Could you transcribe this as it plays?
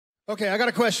Okay, I got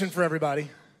a question for everybody.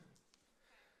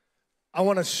 I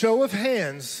want a show of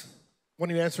hands when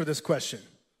you answer this question.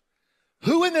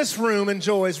 Who in this room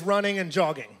enjoys running and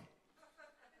jogging?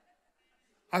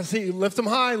 I see you. Lift them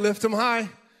high, lift them high.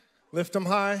 Lift them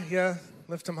high, yeah,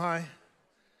 lift them high.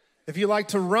 If you like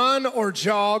to run or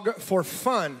jog for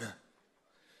fun.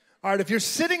 All right, if you're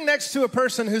sitting next to a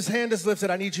person whose hand is lifted,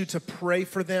 I need you to pray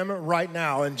for them right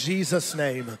now in Jesus'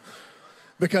 name.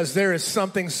 Because there is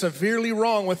something severely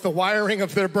wrong with the wiring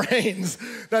of their brains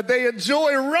that they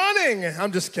enjoy running.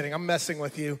 I'm just kidding, I'm messing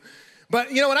with you.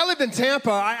 But you know, when I lived in Tampa,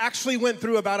 I actually went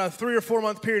through about a 3 or 4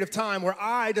 month period of time where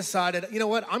I decided, you know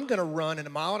what, I'm gonna run in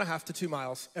 1.5 miles to 2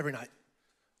 miles every night.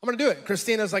 I'm gonna do it.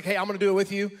 Christina's like, hey, I'm gonna do it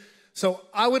with you. So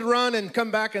I would run and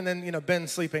come back, and then, you know,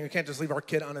 Ben's sleeping. We can't just leave our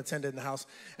kid unattended in the house.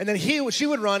 And then she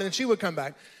would run, and she would come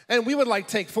back. And we would, like,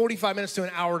 take 45 minutes to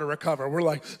an hour to recover. We're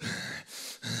like,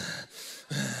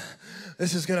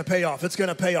 this is going to pay off. It's going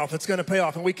to pay off. It's going to pay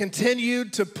off. And we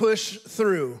continued to push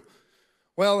through.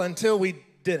 Well, until we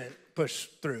didn't push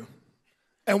through.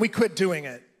 And we quit doing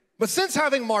it. But since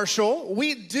having Marshall,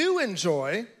 we do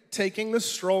enjoy taking the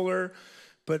stroller,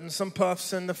 putting some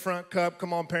puffs in the front cup.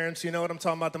 Come on, parents, you know what I'm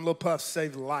talking about. Them little puffs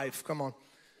save life. Come on.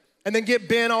 And then get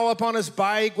Ben all up on his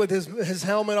bike with his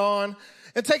helmet on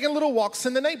and taking little walks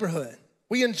in the neighborhood.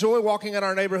 We enjoy walking in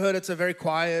our neighborhood. It's a very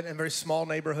quiet and very small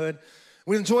neighborhood.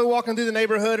 We enjoy walking through the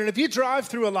neighborhood. And if you drive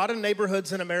through a lot of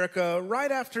neighborhoods in America,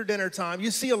 right after dinner time,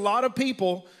 you see a lot of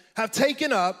people have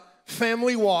taken up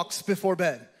family walks before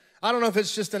bed. I don't know if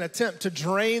it's just an attempt to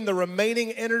drain the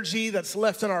remaining energy that's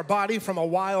left in our body from a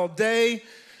wild day,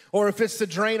 or if it's to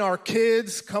drain our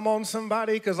kids. Come on,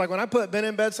 somebody. Because like when I put Ben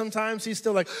in bed sometimes, he's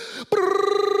still like,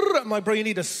 I'm like, bro, you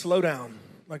need to slow down.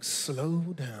 Like, slow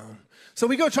down. So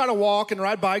we go try to walk and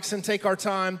ride bikes and take our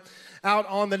time out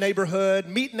on the neighborhood,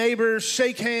 meet neighbors,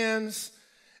 shake hands.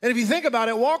 And if you think about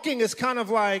it, walking is kind of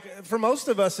like, for most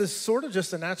of us, is sort of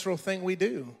just a natural thing we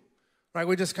do. Right,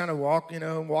 we just kind of walk,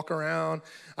 walk around.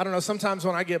 I don't know, sometimes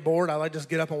when I get bored, I like just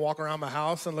get up and walk around my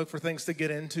house and look for things to get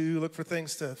into, look for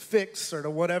things to fix or to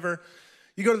whatever.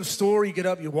 You go to the store, you get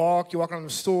up, you walk around the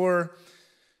store,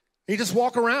 you just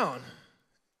walk around.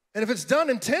 And if it's done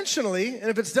intentionally, and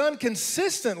if it's done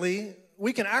consistently,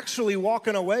 we can actually walk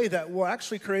in a way that will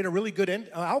actually create a really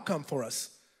good outcome for us.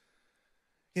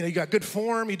 You know, you got good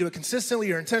form, you do it consistently,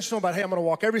 you're intentional about, hey, I'm gonna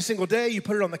walk every single day, you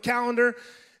put it on the calendar.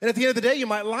 And at the end of the day, you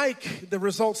might like the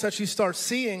results that you start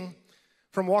seeing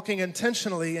from walking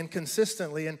intentionally and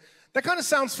consistently. And that kind of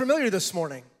sounds familiar this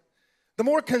morning. The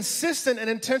more consistent and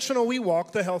intentional we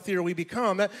walk, the healthier we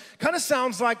become. That kind of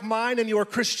sounds like mine and your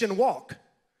Christian walk.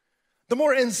 The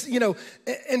more,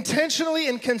 intentionally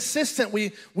and consistent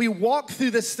we walk through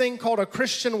this thing called a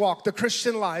Christian walk, the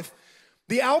Christian life,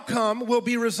 the outcome will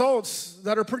be results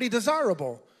that are pretty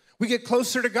desirable. We get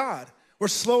closer to God. We're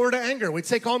slower to anger. We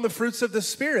take on the fruits of the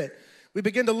Spirit. We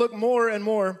begin to look more and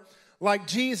more like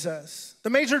Jesus. The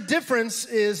major difference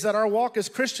is that our walk as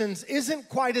Christians isn't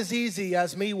quite as easy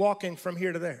as me walking from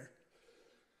here to there.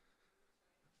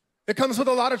 It comes with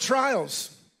a lot of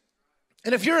trials.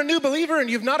 And if you're a new believer and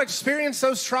you've not experienced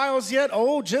those trials yet,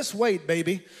 oh, just wait,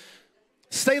 baby.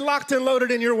 Stay locked and loaded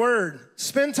in your word.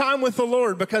 Spend time with the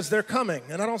Lord because they're coming.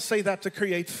 And I don't say that to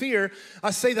create fear.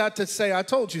 I say that to say, I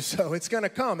told you so. It's going to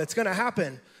come. It's going to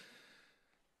happen.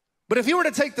 But if you were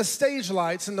to take the stage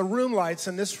lights and the room lights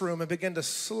in this room and begin to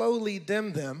slowly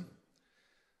dim them,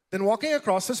 then walking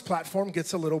across this platform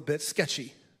gets a little bit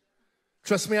sketchy.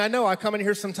 Trust me, I know. I come in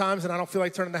here sometimes and I don't feel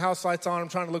like turning the house lights on. I'm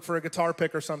trying to look for a guitar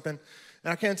pick or something.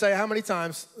 And I can't tell you how many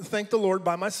times, thank the Lord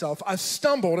by myself, I've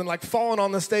stumbled and like fallen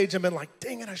on the stage and been like,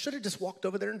 dang it, I should have just walked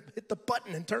over there and hit the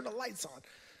button and turned the lights on.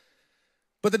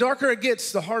 But the darker it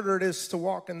gets, the harder it is to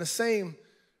walk. And the same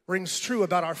rings true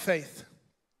about our faith.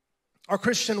 Our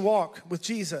Christian walk with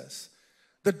Jesus.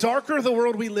 The darker the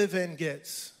world we live in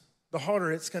gets, the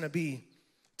harder it's going to be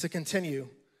to continue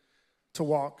to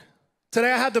walk.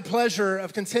 Today I had the pleasure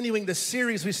of continuing the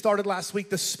series we started last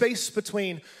week, the space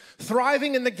between,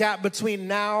 thriving in the gap between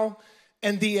now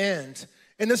and the end.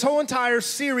 And this whole entire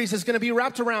series is going to be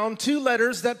wrapped around 2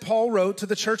 letters that Paul wrote to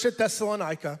the church at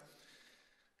Thessalonica.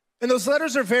 And those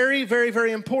letters are very, very,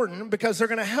 very important because they're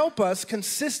going to help us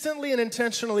consistently and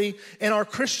intentionally in our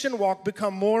Christian walk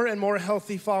become more and more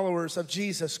healthy followers of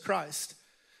Jesus Christ.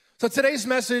 So today's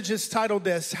message is titled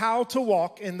this, How to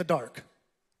Walk in the Dark.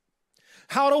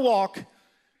 How to walk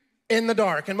in the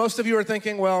dark. And most of you are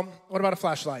thinking, well, what about a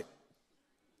flashlight?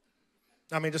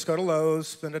 I mean, just go to Lowe's,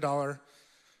 spend $1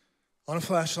 on a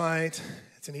flashlight.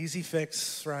 It's an easy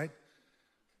fix, right?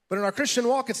 But in our Christian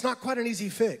walk, it's not quite an easy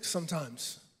fix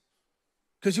sometimes.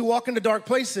 Because you walk into dark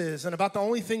places and about the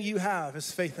only thing you have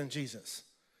is faith in Jesus.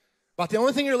 About the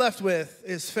only thing you're left with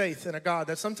is faith in a God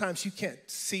that sometimes you can't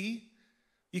see,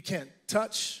 you can't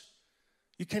touch,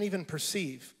 you can't even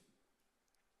perceive.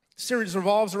 The series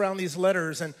revolves around these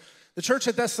letters, and the church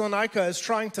at Thessalonica is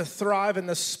trying to thrive in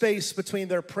the space between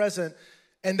their present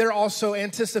and their also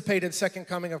anticipated second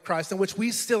coming of Christ, in which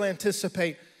we still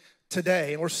anticipate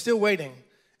today, and we're still waiting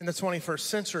in the 21st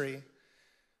century.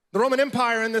 The Roman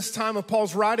Empire in this time of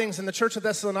Paul's writings in the church of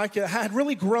Thessalonica had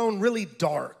really grown really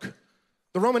dark.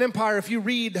 The Roman Empire, if you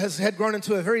read, had grown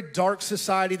into a very dark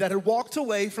society that had walked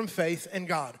away from faith in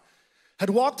God, had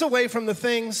walked away from the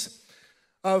things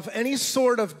of any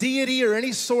sort of deity or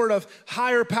any sort of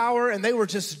higher power, and they were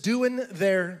just doing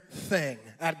their thing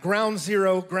at ground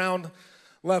zero, ground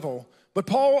level. But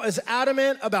Paul is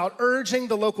adamant about urging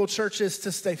the local churches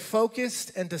to stay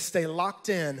focused and to stay locked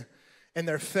in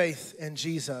their faith in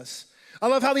Jesus. I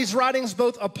love how these writings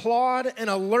both applaud and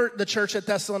alert the church at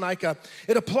Thessalonica.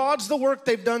 It applauds the work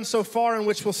they've done so far, in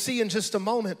which we'll see in just a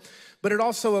moment, but it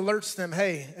also alerts them,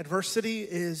 hey, adversity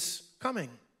is coming.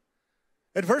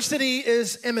 Adversity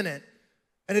is imminent,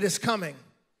 and it is coming.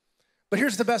 But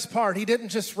here's the best part. He didn't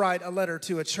just write a letter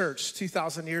to a church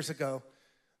 2,000 years ago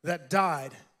that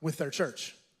died with their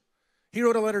church. He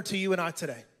wrote a letter to you and I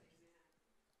today.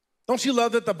 Don't you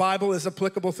love that the Bible is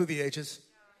applicable through the ages?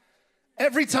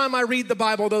 Every time I read the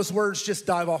Bible, those words just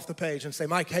dive off the page and say,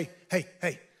 Mike,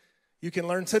 hey, you can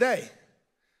learn today.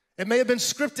 It may have been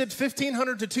scripted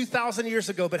 1,500 to 2,000 years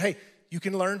ago, but hey, you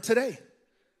can learn today.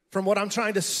 From what I'm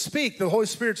trying to speak, the Holy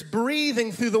Spirit's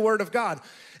breathing through the Word of God.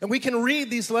 And we can read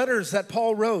these letters that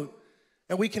Paul wrote,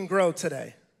 and we can grow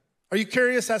today. Are you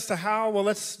curious as to how? Well,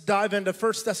 let's dive into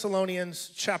 1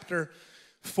 Thessalonians chapter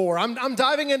 4. I'm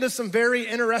diving into some very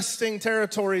interesting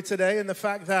territory today in the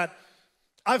fact that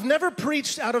I've never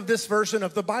preached out of this version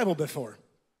of the Bible before.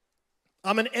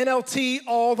 I'm an NLT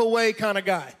all the way kind of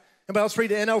guy. Anybody else read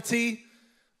the NLT?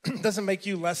 Doesn't make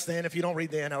you less than if you don't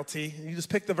read the NLT. You just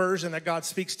pick the version that God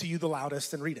speaks to you the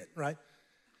loudest and read it, right?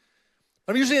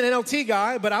 I'm usually an NLT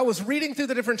guy, but I was reading through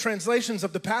the different translations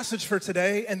of the passage for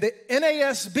today, and the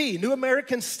NASB, New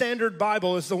American Standard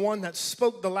Bible, is the one that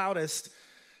spoke the loudest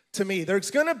to me.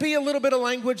 There's going to be a little bit of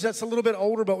language that's a little bit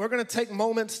older, but we're going to take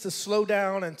moments to slow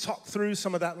down and talk through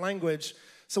some of that language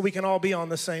so we can all be on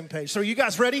the same page. So are you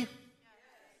guys ready? Yes.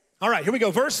 All right, here we go.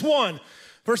 Verse 1,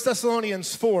 1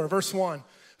 Thessalonians 4, verse 1.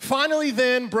 Finally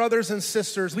then, brothers and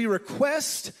sisters, we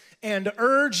request and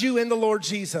urge you in the Lord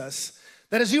Jesus,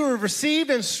 that as you have received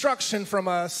instruction from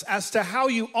us as to how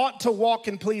you ought to walk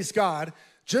and please God,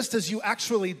 just as you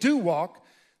actually do walk,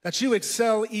 that you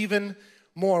excel even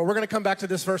more. We're going to come back to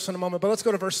this verse in a moment, but let's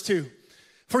go to verse 2.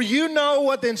 For you know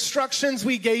what the instructions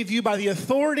we gave you by the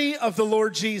authority of the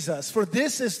Lord Jesus. For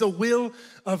this is the will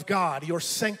of God, your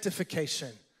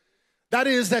sanctification. That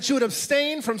is, that you would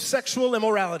abstain from sexual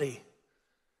immorality.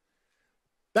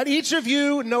 That each of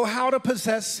you know how to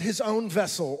possess his own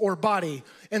vessel or body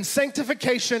in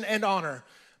sanctification and honor,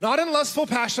 not in lustful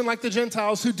passion like the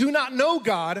Gentiles who do not know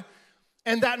God,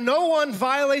 and that no one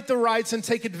violate the rights and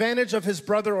take advantage of his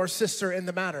brother or sister in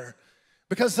the matter.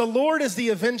 Because the Lord is the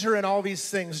avenger in all these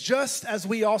things, just as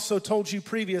we also told you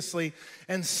previously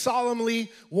and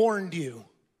solemnly warned you.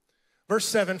 Verse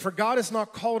 7, for God has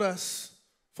not called us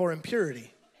for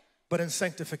impurity, but in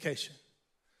sanctification.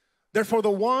 Therefore,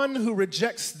 the one who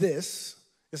rejects this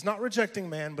is not rejecting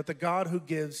man, but the God who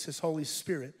gives his Holy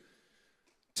Spirit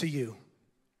to you.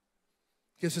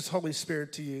 Gives his Holy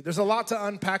Spirit to you. There's a lot to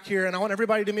unpack here, and I want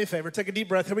everybody to do me a favor. Take a deep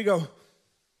breath. Here we go.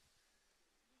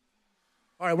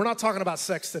 All right, we're not talking about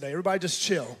sex today. Everybody just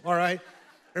chill, all right?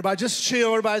 Everybody just chill.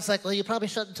 Everybody's like, well, you probably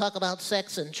shouldn't talk about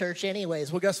sex in church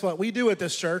anyways. Well, guess what? We do at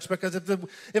this church, because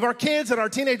if our kids and our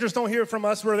teenagers don't hear it from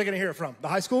us, where are they going to hear it from? The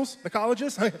high schools? The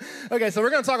colleges? Okay, so we're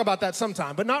going to talk about that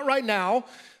sometime, but not right now.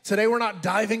 Today we're not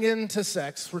diving into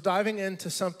sex. We're diving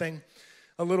into something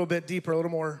a little bit deeper, a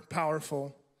little more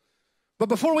powerful. But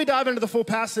before we dive into the full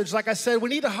passage, like I said, we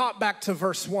need to hop back to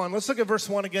verse 1. Let's look at verse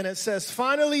 1 again. It says,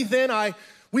 finally then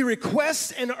we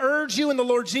request and urge you in the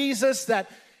Lord Jesus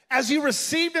that as you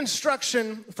received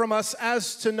instruction from us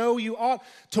as to know you ought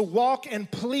to walk and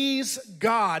please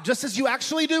God, just as you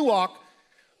actually do walk,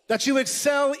 that you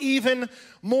excel even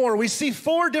more. We see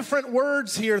 4 different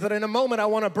words here that in a moment I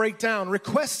want to break down.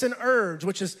 Request and urge,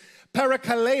 which is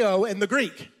parakaleo in the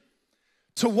Greek.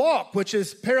 To walk, which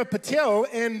is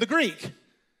peripateo in the Greek.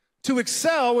 To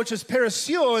excel, which is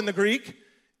parasio in the Greek.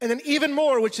 And then even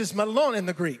more, which is malon in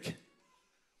the Greek.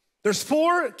 There's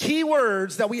 4 key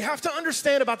words that we have to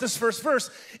understand about this first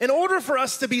verse in order for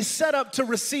us to be set up to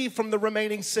receive from the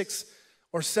remaining 6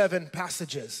 or 7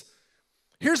 passages.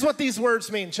 Here's what these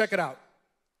words mean. Check it out.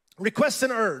 Request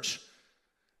and urge.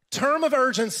 term of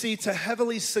urgency to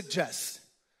heavily suggest.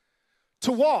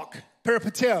 To walk,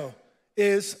 peripateo,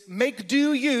 is make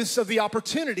due use of the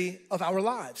opportunity of our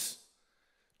lives.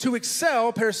 To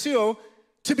excel, perisseuo,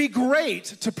 to be great,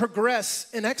 to progress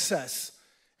in excess.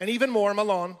 And even more,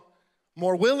 malon,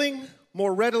 more willing,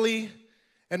 more readily,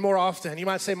 and more often. You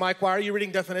might say, Mike, why are you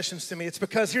reading definitions to me? It's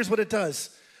because here's what it does.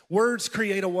 Words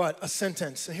create a what? A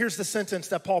sentence. And here's the sentence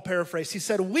that Paul paraphrased. He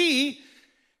said, we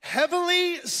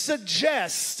heavily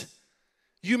suggest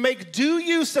you make due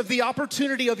use of the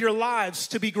opportunity of your lives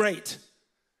to be great.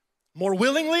 More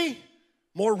willingly,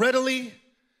 more readily,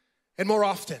 and more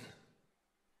often.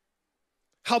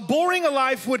 How boring a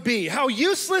life would be, how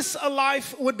useless a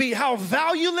life would be, how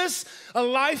valueless a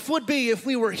life would be if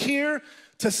we were here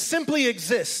to simply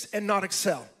exist and not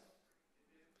excel.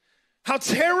 How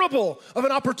terrible of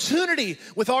an opportunity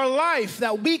with our life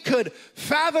that we could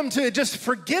fathom to just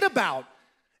forget about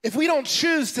if we don't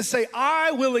choose to say,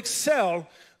 I will excel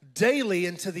daily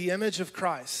into the image of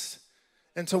Christ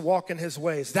and to walk in his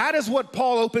ways. That is what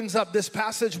Paul opens up this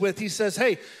passage with. He says,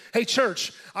 hey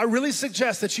church, I really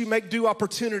suggest that you make due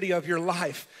opportunity of your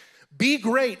life. Be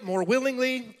great more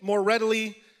willingly, more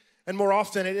readily, and more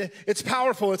often. It's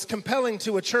powerful. It's compelling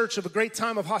to a church of a great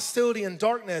time of hostility and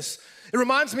darkness. It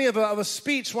reminds me of a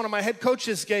speech one of my head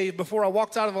coaches gave before I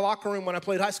walked out of the locker room when I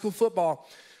played high school football.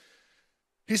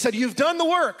 He said, you've done the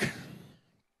work.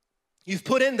 You've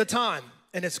put in the time,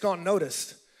 and it's gone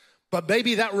noticed. But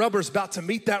baby, that rubber's about to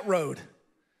meet that road,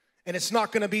 and it's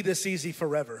not gonna be this easy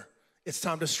forever. It's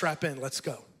time to strap in, let's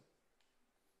go.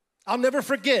 I'll never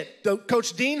forget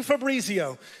Coach Dean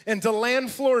Fabrizio in DeLand,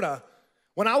 Florida,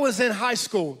 when I was in high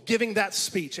school giving that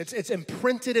speech. It's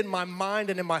imprinted in my mind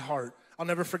and in my heart. I'll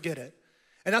never forget it.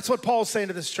 And that's what Paul's saying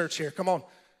to this church here. Come on,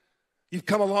 you've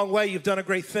come a long way, you've done a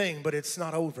great thing, but it's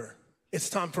not over. It's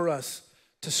time for us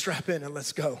to strap in and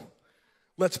let's go.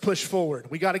 Let's push forward.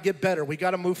 We got to get better. We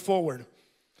got to move forward.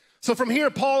 So from here,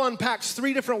 Paul unpacks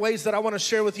 3 different ways that I want to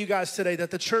share with you guys today that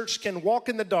the church can walk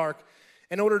in the dark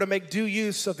in order to make due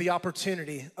use of the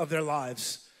opportunity of their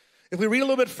lives. If we read a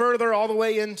little bit further all the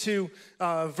way into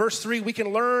verse 3, we can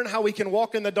learn how we can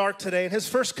walk in the dark today. And his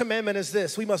first commandment is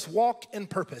this: we must walk in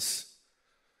purpose.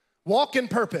 Walk in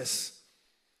purpose.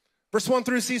 Verse 1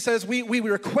 through C says, we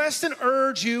request and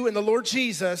urge you in the Lord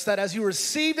Jesus that as you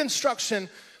received instruction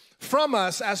from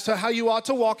us as to how you ought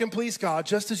to walk and please God,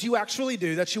 just as you actually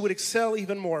do, that you would excel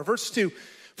even more. Verse 2,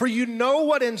 for you know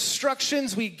what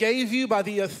instructions we gave you by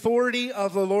the authority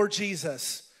of the Lord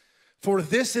Jesus. For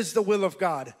this is the will of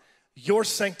God, your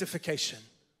sanctification.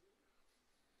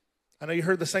 I know you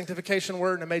heard the sanctification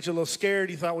word and it made you a little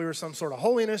scared. You thought we were some sort of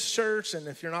holiness church, and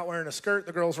if you're not wearing a skirt,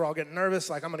 the girls are all getting nervous,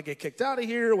 like I'm gonna get kicked out of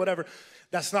here or whatever.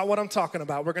 That's not what I'm talking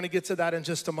about. We're gonna get to that in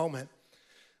just a moment.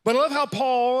 But I love how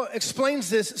Paul explains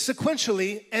this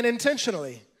sequentially and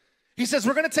intentionally. He says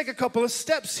we're gonna take a couple of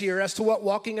steps here as to what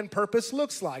walking in purpose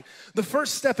looks like. The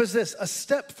first step is this: a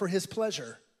step for his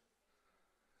pleasure.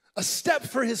 A step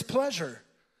for his pleasure.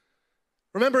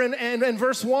 Remember in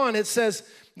verse 1, it says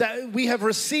that we have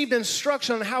received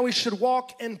instruction on how we should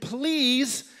walk and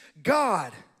please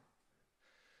God.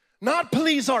 Not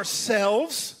please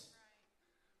ourselves.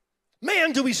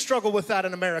 Man, do we struggle with that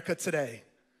in America today.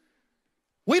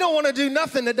 We don't want to do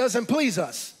nothing that doesn't please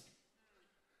us.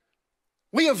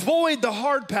 We avoid the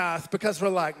hard path because we're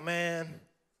like, man,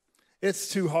 it's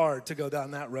too hard to go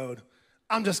down that road.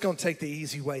 I'm just going to take the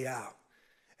easy way out.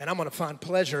 And I'm going to find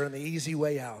pleasure in the easy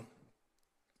way out.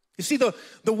 You see,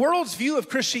 the world's view of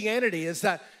Christianity is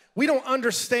that we don't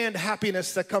understand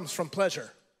happiness that comes from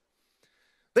pleasure.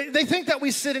 They think that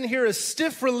we sit in here as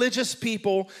stiff religious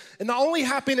people, and the only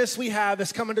happiness we have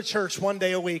is coming to church one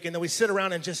day a week, and then we sit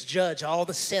around and just judge all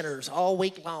the sinners all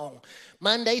week long.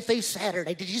 Monday through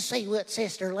Saturday. Did you see what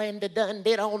Sister Linda Dunn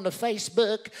did on the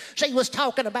Facebook? She was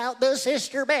talking about the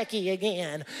Sister Becky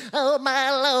again. Oh, my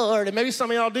Lord. And maybe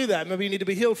some of y'all do that. Maybe you need to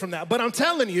be healed from that. But I'm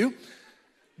telling you,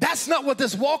 that's not what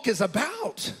this walk is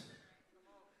about.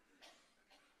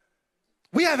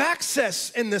 We have access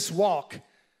in this walk.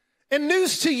 And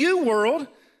news to you, world,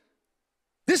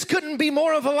 this couldn't be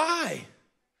more of a lie.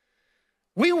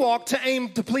 We walk to aim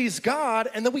to please God,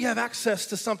 and then we have access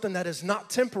to something that is not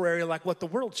temporary like what the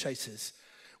world chases.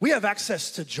 We have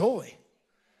access to joy.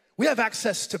 We have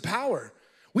access to power.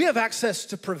 We have access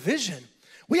to provision.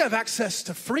 We have access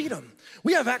to freedom.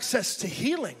 We have access to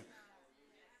healing.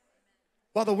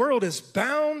 While the world is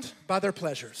bound by their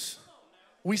pleasures,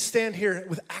 we stand here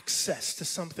with access to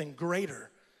something greater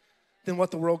than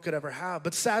what the world could ever have.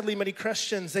 But sadly, many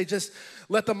Christians, they just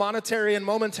let the monetary and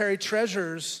momentary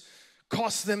treasures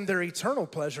cost them their eternal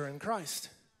pleasure in Christ.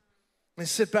 They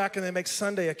sit back and they make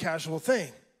Sunday a casual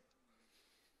thing.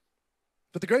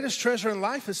 But the greatest treasure in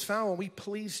life is found when we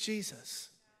please Jesus.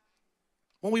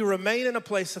 When we remain in a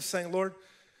place of saying, Lord,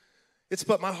 it's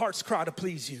but my heart's cry to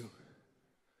please you.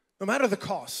 No matter the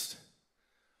cost,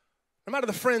 no matter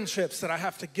the friendships that I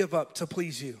have to give up to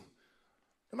please you,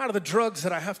 no matter the drugs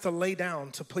that I have to lay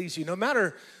down to please you, no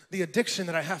matter the addiction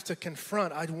that I have to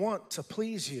confront, I want to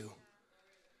please you.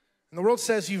 And the world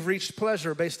says you've reached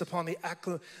pleasure based upon the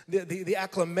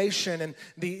acclamation and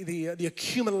the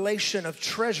accumulation of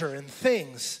treasure and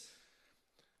things.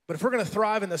 But if we're going to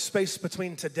thrive in the space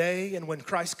between today and when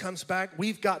Christ comes back,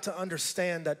 we've got to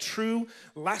understand that true,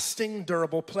 lasting,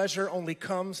 durable pleasure only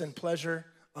comes in pleasure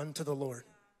unto the Lord.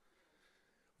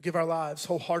 Give our lives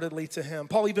wholeheartedly to him.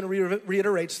 Paul even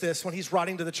reiterates this when he's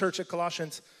writing to the church at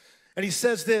Colossians. And he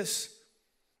says this,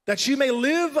 that you may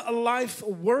live a life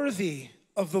worthy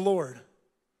of the Lord.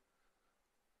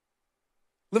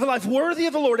 Live a life worthy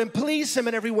of the Lord and please him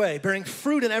in every way, bearing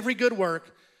fruit in every good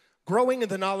work, growing in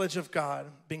the knowledge of God,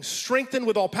 being strengthened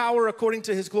with all power according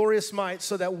to his glorious might,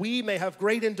 so that we may have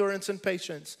great endurance and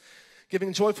patience,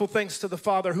 giving joyful thanks to the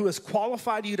Father who has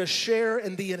qualified you to share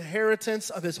in the inheritance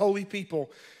of his holy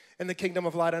people in the kingdom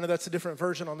of light. I know that's a different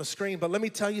version on the screen, but let me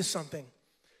tell you something.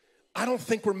 I don't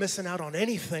think we're missing out on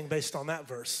anything based on that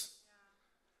verse.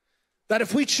 That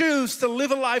if we choose to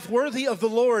live a life worthy of the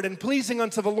Lord and pleasing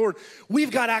unto the Lord, we've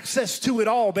got access to it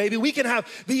all, baby. We can have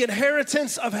the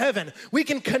inheritance of heaven. We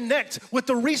can connect with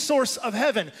the resource of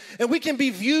heaven, and we can be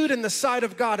viewed in the sight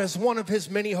of God as one of his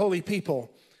many holy people.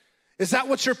 Is that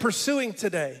what you're pursuing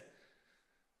today?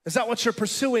 Is that what you're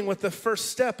pursuing with the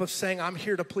first step of saying, I'm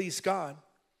here to please God?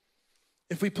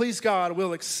 If we please God,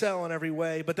 we'll excel in every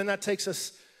way. But then that takes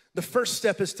us, the first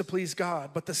step is to please God.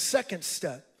 But the second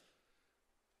step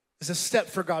is a step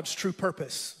for God's true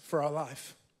purpose for our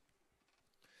life.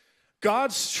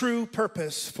 God's true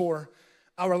purpose for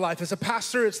our life. As a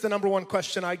pastor, it's the number one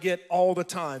question I get all the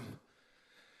time.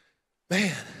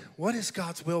 Man, what is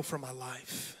God's will for my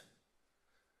life?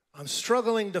 I'm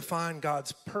struggling to find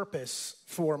God's purpose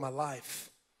for my life.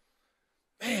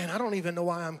 Man, I don't even know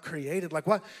why I'm created. Like,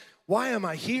 why am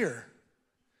I here?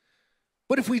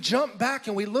 But if we jump back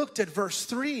and we looked at verse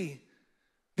 3,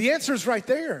 the answer is right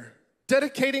there.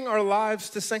 Dedicating our lives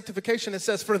to sanctification. It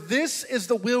says, for this is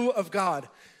the will of God,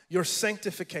 your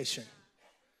sanctification.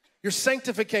 Your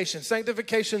sanctification.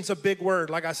 Sanctification's a big word.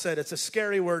 Like I said, it's a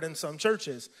scary word in some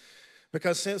churches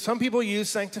because some people use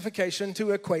sanctification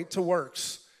to equate to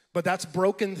works, but that's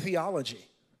broken theology.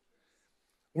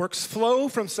 Works flow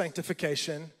from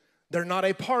sanctification. They're not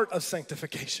a part of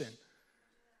sanctification.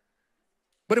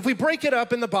 But if we break it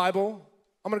up in the Bible,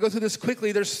 I'm going to go through this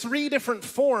quickly. There's 3 different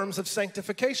forms of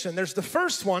sanctification. There's the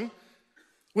first one,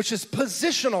 which is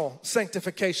positional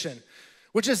sanctification,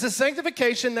 which is the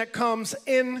sanctification that comes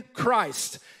in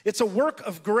Christ. It's a work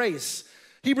of grace.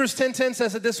 Hebrews 10:10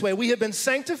 says it this way, we have been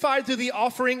sanctified through the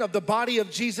offering of the body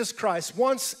of Jesus Christ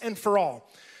once and for all.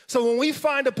 So when we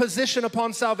find a position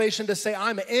upon salvation to say,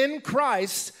 I'm in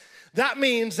Christ, that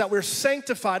means that we're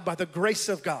sanctified by the grace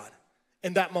of God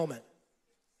in that moment.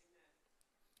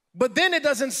 But then it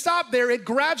doesn't stop there. It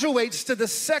graduates to the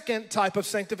second type of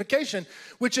sanctification,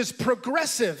 which is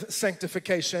progressive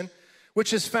sanctification,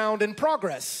 which is found in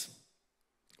progress.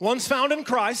 One's found in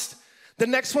Christ. The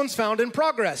next one's found in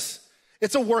progress.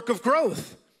 It's a work of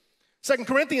growth. 2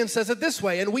 Corinthians says it this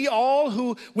way, and we all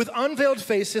who with unveiled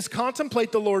faces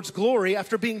contemplate the Lord's glory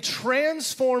after being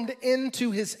transformed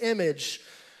into his image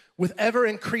with ever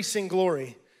increasing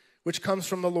glory, which comes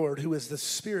from the Lord, who is the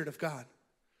Spirit of God.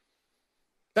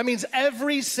 That means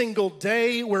every single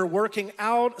day we're working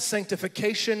out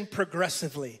sanctification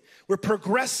progressively. We're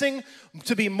progressing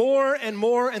to be more and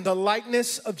more in the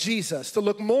likeness of Jesus, to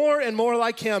look more and more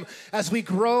like him as we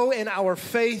grow in our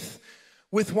faith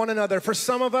with one another. For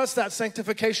some of us, that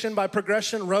sanctification by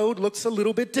progression road looks a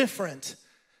little bit different.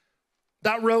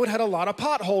 That road had a lot of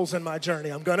potholes in my journey,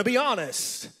 I'm gonna be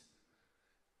honest.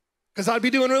 Because I'd be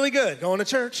doing really good, going to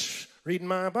church, reading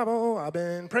my Bible, I've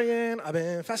been praying, I've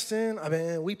been fasting, I've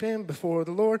been weeping before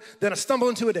the Lord. Then I stumble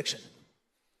into addiction.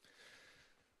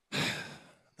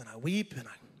 Then I weep and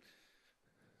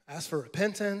I ask for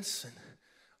repentance and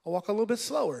I walk a little bit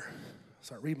slower. I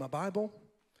start reading my Bible,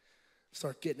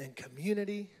 start getting in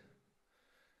community,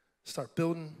 start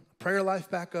building a prayer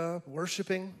life back up,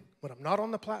 worshiping when I'm not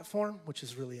on the platform, which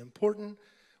is really important,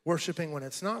 worshiping when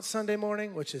it's not Sunday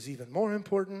morning, which is even more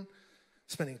important,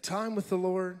 spending time with the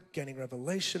Lord, gaining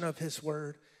revelation of his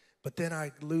word, but then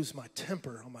I lose my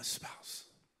temper on my spouse.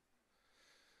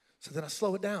 So then I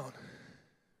slow it down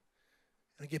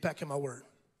and I get back in my word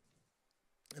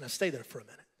and I stay there for a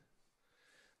minute.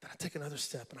 Then I take another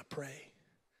step and I pray.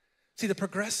 See, the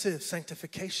progressive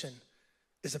sanctification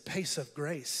is a pace of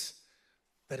grace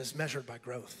that is measured by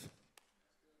growth.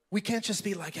 We can't just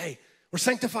be like, hey, we're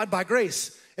sanctified by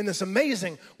grace in this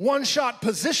amazing one-shot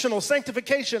positional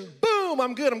sanctification. Boom,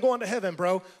 I'm good. I'm going to heaven,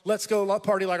 bro. Let's go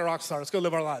party like a rock star. Let's go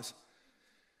live our lives.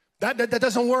 That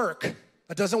doesn't work.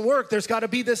 That doesn't work. There's got to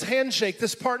be this handshake,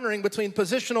 this partnering between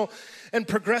positional and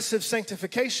progressive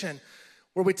sanctification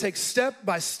where we take step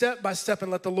by step by step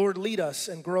and let the Lord lead us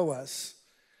and grow us.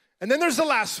 And then there's the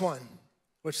last one,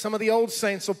 which some of the old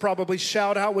saints will probably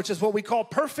shout out, which is what we call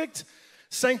perfect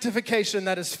sanctification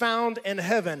that is found in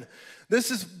heaven. This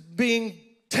is being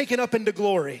taken up into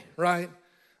glory, right?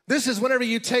 This is whenever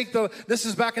you take this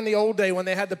is back in the old day when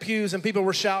they had the pews and people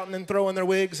were shouting and throwing their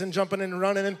wigs and jumping and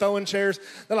running and throwing chairs.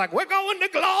 They're like, we're going to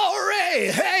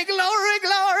glory. Hey, glory,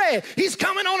 glory. He's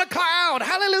coming on a cloud.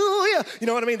 Hallelujah. You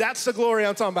know what I mean? That's the glory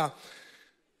I'm talking about.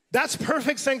 That's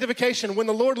perfect sanctification when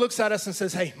the Lord looks at us and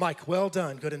says, hey, Mike, well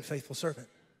done, good and faithful servant.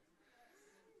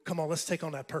 Come on, let's take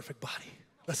on that perfect body.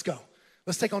 Let's go.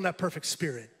 Let's take on that perfect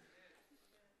spirit.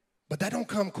 But that don't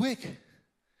come quick.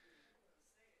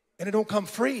 And it don't come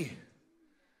free.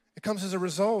 It comes as a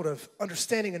result of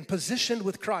understanding and positioned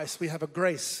with Christ. We have a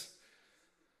grace.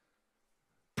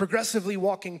 Progressively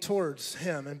walking towards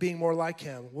him and being more like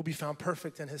him. We'll be found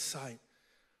perfect in his sight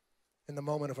in the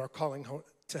moment of our calling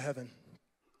to heaven.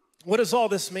 What does all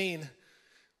this mean?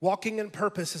 Walking in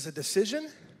purpose is a decision,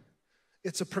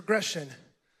 it's a progression,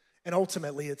 and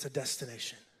ultimately it's a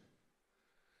destination.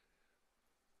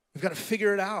 We've got to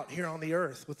figure it out here on the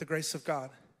earth with the grace of God.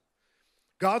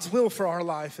 God's will for our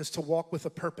life is to walk with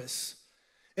a purpose.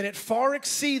 And it far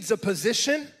exceeds a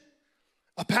position,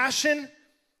 a passion,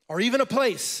 or even a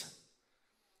place.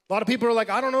 A lot of people are like,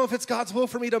 I don't know if it's God's will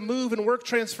for me to move and work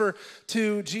transfer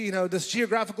to this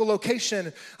geographical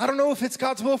location. I don't know if it's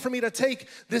God's will for me to take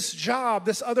this job,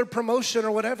 this other promotion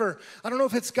or whatever. I don't know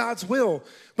if it's God's will.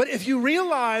 But if you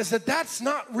realize that that's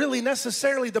not really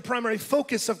necessarily the primary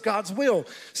focus of God's will.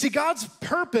 See, God's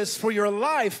purpose for your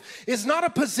life is not a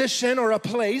position or a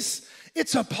place.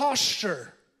 It's a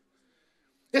posture.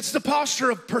 It's the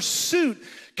posture of pursuit,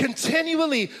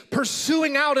 continually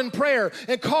pursuing out in prayer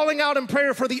and calling out in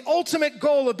prayer for the ultimate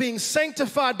goal of being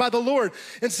sanctified by the Lord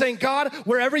and saying, God,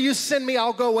 wherever you send me,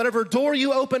 I'll go. Whatever door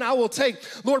you open, I will take.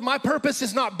 Lord, my purpose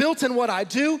is not built in what I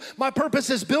do. My purpose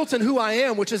is built in who I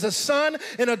am, which is a son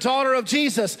and a daughter of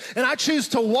Jesus. And I choose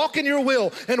to walk in your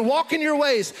will and walk in your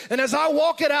ways. And as I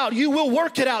walk it out, you will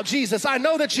work it out, Jesus. I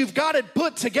know that you've got it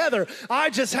put together. I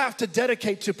just have to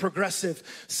dedicate to progressive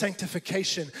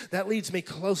sanctification. That leads me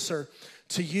closer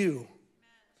to you.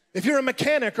 If you're a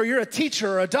mechanic or you're a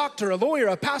teacher or a doctor, a lawyer,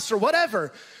 a pastor,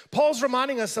 whatever, Paul's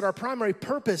reminding us that our primary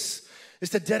purpose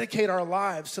is to dedicate our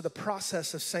lives to the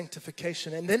process of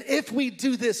sanctification. And then if we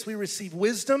do this, we receive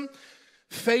wisdom,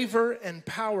 favor, and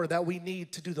power that we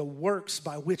need to do the works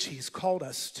by which he's called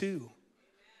us to.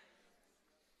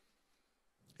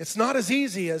 It's not as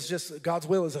easy as just God's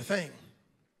will is a thing.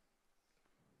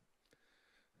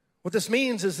 What this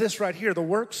means is this right here. The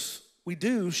works we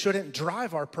do shouldn't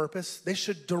drive our purpose. They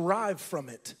should derive from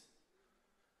it.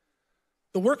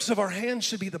 The works of our hands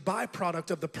should be the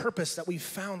byproduct of the purpose that we've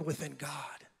found within God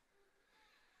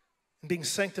and being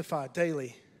sanctified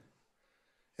daily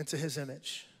into his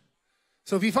image.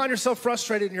 So if you find yourself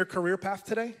frustrated in your career path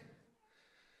today,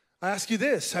 I ask you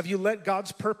this: have you let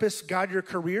God's purpose guide your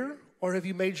career, or have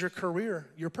you made your career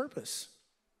your purpose?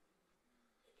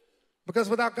 Because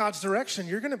without God's direction,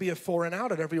 you're going to be a foreign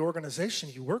out at every organization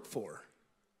you work for.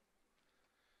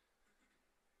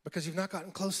 Because you've not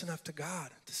gotten close enough to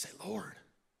God to say, Lord,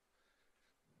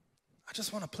 I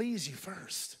just want to please you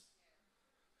first.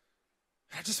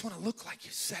 I just want to look like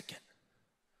you second.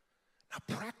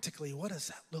 Now, practically, what does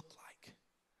that look like?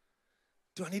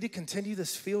 Do I need to continue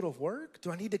this field of work?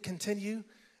 Do I need to continue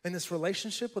in this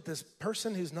relationship with this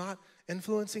person who's not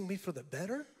influencing me for the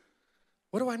better?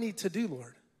 What do I need to do,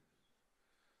 Lord?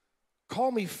 Call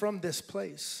me from this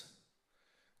place.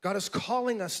 God is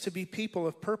calling us to be people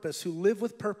of purpose who live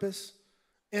with purpose,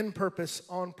 in purpose,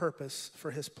 on purpose for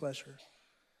his pleasure.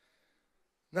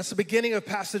 And that's the beginning of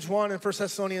passage 1 in 1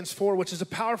 Thessalonians 4, which is a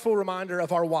powerful reminder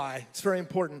of our why. It's very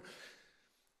important.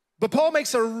 But Paul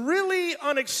makes a really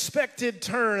unexpected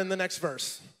turn in the next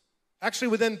verse. Actually,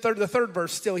 within the third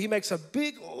verse still, he makes a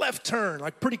big left turn,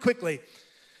 like pretty quickly.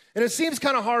 And it seems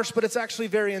kind of harsh, but it's actually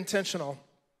very intentional.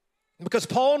 Because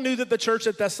Paul knew that the church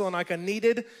at Thessalonica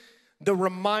needed the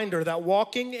reminder that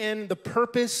walking in the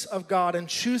purpose of God and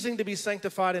choosing to be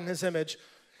sanctified in his image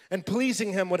and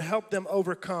pleasing him would help them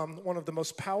overcome one of the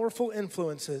most powerful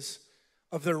influences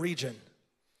of their region.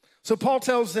 So Paul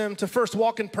tells them to first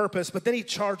walk in purpose, but then he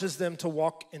charges them to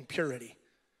walk in purity.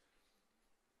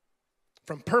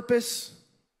 From purpose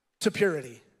to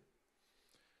purity.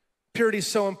 Purity is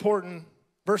so important.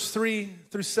 Verse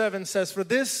 3-7 says, "For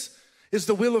this is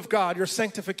the will of God, your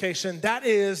sanctification. That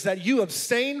is, that you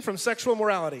abstain from sexual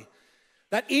immorality,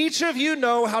 that each of you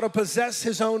know how to possess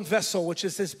his own vessel, which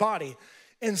is his body,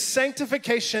 in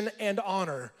sanctification and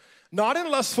honor, not in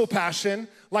lustful passion,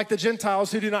 like the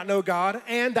Gentiles who do not know God,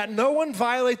 and that no one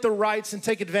violate the rights and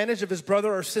take advantage of his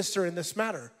brother or sister in this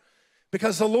matter.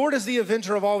 Because the Lord is the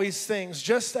avenger of all these things,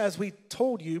 just as we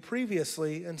told you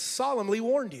previously and solemnly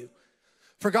warned you.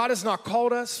 For God has not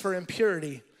called us for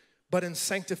impurity, but in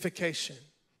sanctification."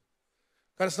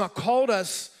 God has not called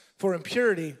us for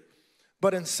impurity,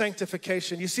 but in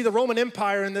sanctification. You see, the Roman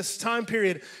Empire in this time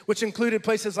period, which included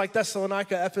places like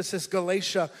Thessalonica, Ephesus,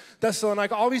 Galatia,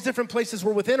 Thessalonica, all these different places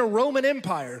were within a Roman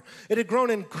Empire. It had grown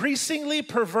increasingly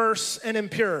perverse and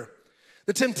impure.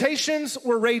 The temptations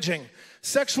were raging.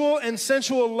 Sexual and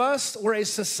sensual lust were a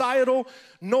societal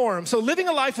norm. So living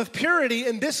a life of purity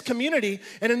in this community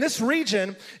and in this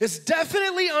region is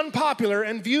definitely unpopular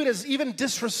and viewed as even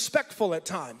disrespectful at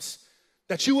times,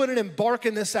 that you wouldn't embark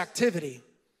in this activity.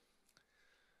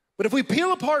 But if we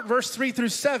peel apart verse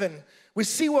 3-7, we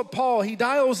see what Paul, he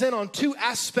dials in on two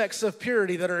aspects of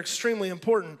purity that are extremely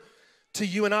important to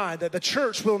you and I, that the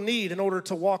church will need in order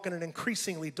to walk in an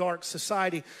increasingly dark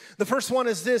society. The first one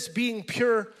is this: being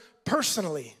pure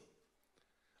personally.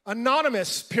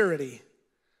 Anonymous purity.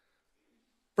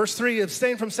 Verse 3,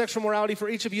 "Abstain from sexual morality, for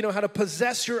each of you know how to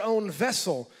possess your own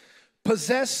vessel."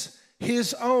 Possess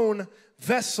his own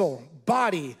vessel,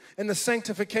 body, in the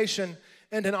sanctification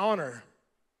and in honor.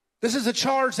 This is a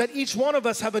charge that each one of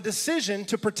us have a decision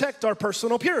to protect our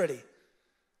personal purity.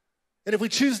 And if we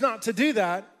choose not to do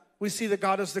that, we see that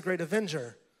God is the great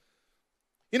avenger.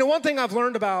 You know, one thing I've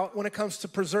learned about when it comes to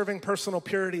preserving personal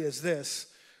purity is this: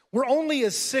 we're only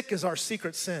as sick as our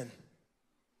secret sin.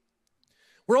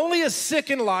 We're only as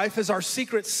sick in life as our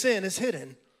secret sin is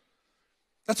hidden.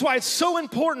 That's why it's so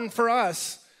important for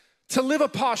us to live a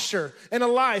posture and a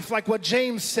life like what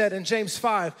James said in James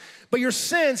 5. "But your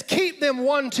sins, keep them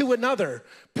one to another.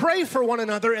 Pray for one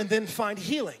another and then find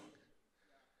healing."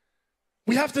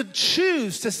 We have to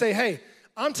choose to say, hey,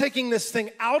 I'm taking this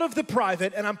thing out of the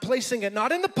private and I'm placing it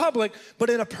not in the public, but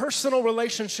in a personal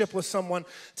relationship with someone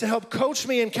to help coach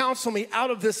me and counsel me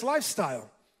out of this lifestyle.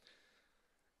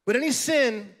 But any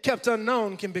sin kept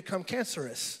unknown can become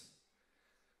cancerous.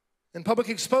 And public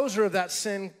exposure of that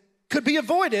sin could be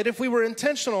avoided if we were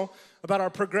intentional about our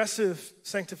progressive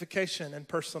sanctification and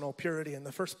personal purity in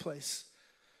the first place.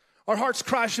 Our heart's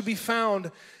cry should be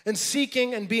found in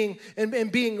seeking and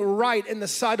being right in the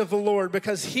sight of the Lord,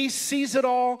 because he sees it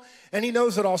all and he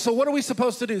knows it all. So what are we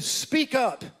supposed to do? Speak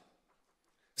up.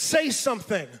 Say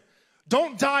something.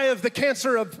 Don't die of the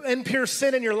cancer of impure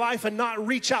sin in your life and not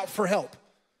reach out for help.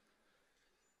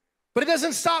 But it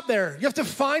doesn't stop there. You have to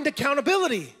find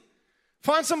accountability.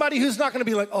 Find somebody who's not going to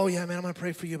be like, "Oh yeah, man, I'm going to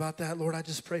pray for you about that. Lord, I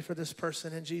just pray for this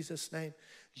person in Jesus' name."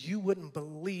 You wouldn't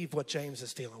believe what James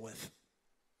is dealing with.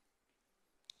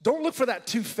 Don't look for that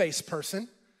two-faced person.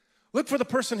 Look for the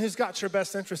person who's got your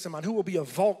best interest in mind, who will be a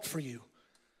vault for you,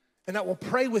 and that will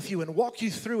pray with you and walk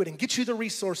you through it and get you the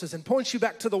resources and point you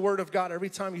back to the Word of God every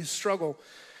time you struggle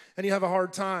and you have a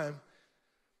hard time.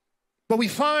 But we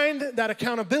find that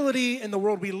accountability in the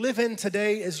world we live in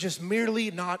today is just merely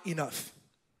not enough.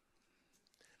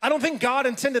 I don't think God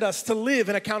intended us to live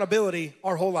in accountability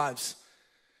our whole lives,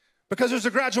 because there's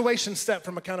a graduation step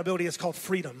from accountability. It's called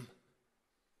freedom.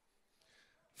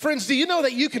 Friends, do you know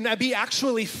that you can be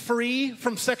actually free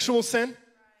from sexual sin?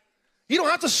 You don't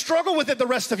have to struggle with it the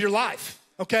rest of your life,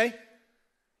 okay?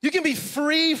 You can be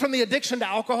free from the addiction to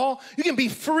alcohol. You can be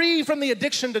free from the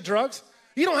addiction to drugs.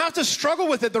 You don't have to struggle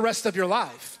with it the rest of your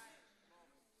life.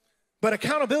 But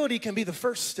accountability can be the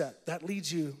first step that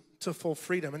leads you to full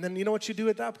freedom. And then you know what you do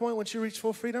at that point once you reach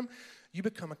full freedom? You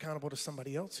become accountable to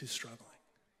somebody else who's struggling.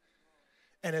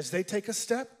 And as they take a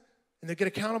step and they get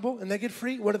accountable and they get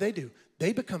free, what do?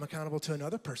 They become accountable to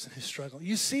another person who's struggling.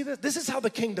 You see that? This is how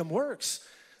the kingdom works.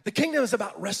 The kingdom is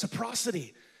about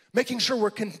reciprocity, making sure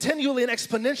we're continually and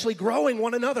exponentially growing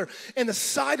one another in the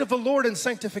sight of the Lord in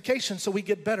sanctification so we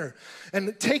get better.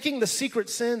 And taking the secret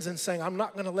sins and saying, I'm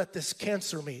not going to let this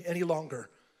cancer me any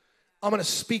longer. I'm going to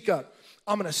speak up.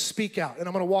 I'm going to speak out, and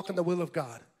I'm going to walk in the will of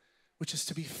God, which is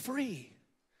to be free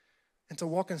and to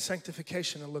walk in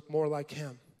sanctification and look more like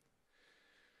him.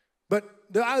 But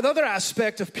the other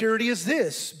aspect of purity is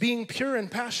this: being pure in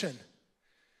passion.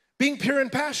 Being pure in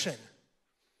passion.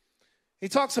 He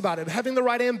talks about it, having the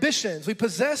right ambitions. We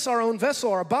possess our own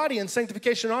vessel, our body, in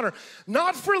sanctification and honor,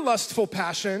 not for lustful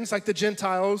passions like the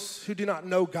Gentiles who do not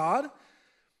know God,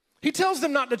 He tells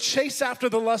them not to chase after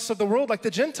the lusts of the world like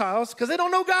the Gentiles because they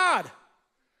don't know God.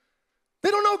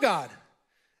 They don't know God.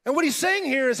 And what he's saying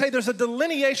here is, hey, there's a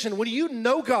delineation. When you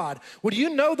know God, when you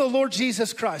know the Lord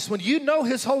Jesus Christ, when you know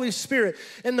his Holy Spirit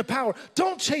and the power,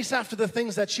 don't chase after the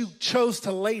things that you chose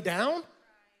to lay down.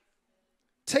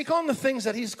 Take on the things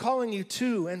that he's calling you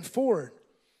to and forward.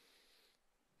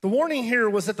 The warning here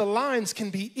was that the lines can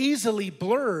be easily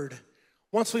blurred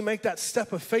once we make that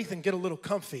step of faith and get a little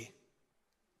comfy.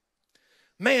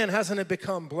 Man, hasn't it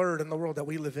become blurred in the world that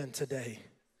we live in today?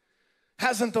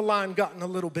 Hasn't the line gotten a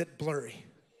little bit blurry?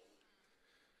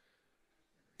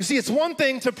 You see, it's one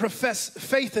thing to profess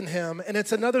faith in him, and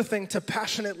it's another thing to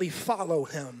passionately follow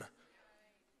him.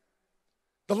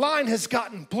 The line has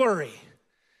gotten blurry.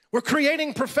 We're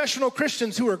creating professional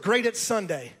Christians who are great at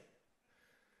Sunday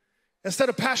instead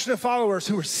of passionate followers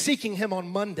who are seeking him on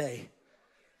Monday.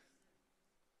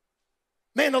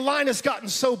 Man, the line has gotten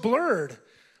so blurred.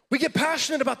 We get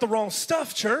passionate about the wrong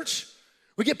stuff, church.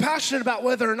 We get passionate about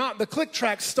whether or not the click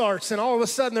track starts, and all of a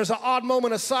sudden there's an odd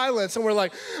moment of silence, and we're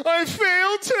like, I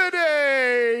failed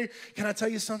today. Can I tell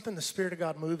you something? The Spirit of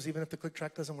God moves even if the click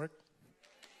track doesn't work.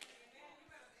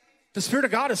 The Spirit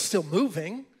of God is still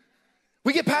moving.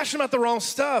 We get passionate about the wrong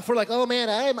stuff. We're like, oh man,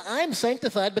 I'm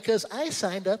sanctified because I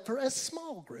signed up for a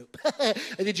small group.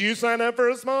 Did you sign up for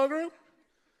a small group?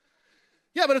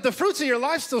 Yeah, but if the fruits of your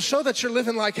life still show that you're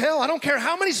living like hell, I don't care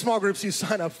how many small groups you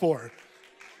sign up for.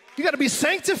 You got to be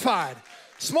sanctified.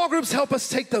 Small groups help us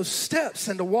take those steps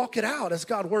and to walk it out as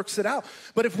God works it out.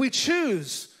 But if we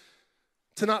choose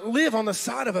to not live on the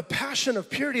side of a passion of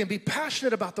purity and be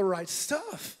passionate about the right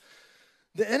stuff,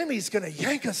 the enemy's going to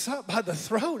yank us up by the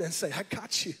throat and say, I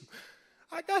got you.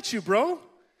 I got you, bro.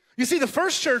 You see, the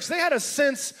first church, they had a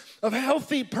sense of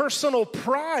healthy personal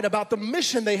pride about the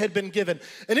mission they had been given.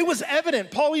 And it was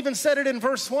evident. Paul even said it in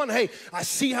verse 1. Hey, I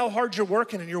see how hard you're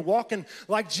working and you're walking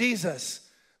like Jesus.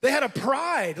 They had a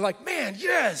pride like, man,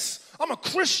 yes, I'm a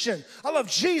Christian. I love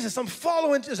Jesus. I'm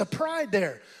following. There's a pride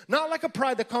there. Not like a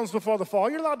pride that comes before the fall.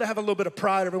 You're allowed to have a little bit of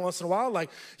pride every once in a while. Like,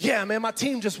 yeah, man, my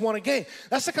team just won a game.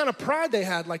 That's the kind of pride they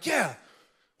had. Like, yeah,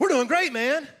 we're doing great,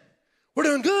 man. We're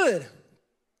doing good.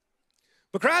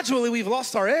 But gradually, we've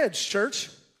lost our edge, church.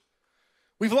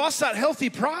 We've lost that healthy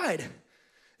pride.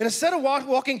 And instead of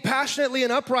walking passionately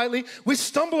and uprightly, we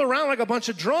stumble around like a bunch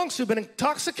of drunks who've been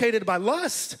intoxicated by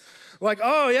lust. Like,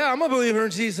 oh, yeah, I'm a believer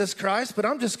in Jesus Christ, but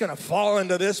I'm just going to fall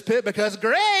into this pit because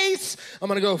grace. I'm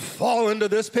going to go fall into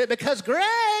this pit because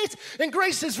grace. And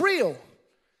grace is real.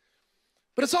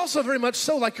 But it's also very much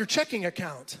so like your checking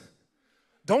account.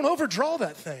 Don't overdraw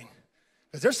that thing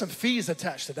because there's some fees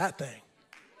attached to that thing.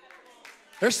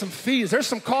 There's some fees. There's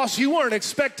some costs you weren't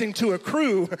expecting to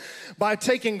accrue by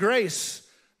taking grace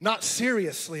not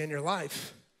seriously in your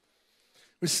life.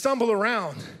 We stumble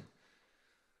around,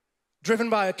 driven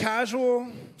by a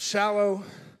casual, shallow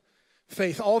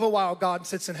faith. All the while, God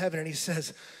sits in heaven and he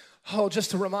says, oh,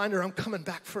 just a reminder, I'm coming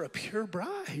back for a pure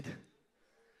bride.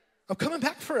 I'm coming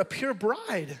back for a pure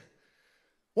bride.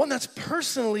 One that's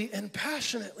personally and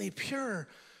passionately pure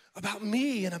about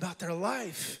me and about their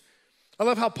life. I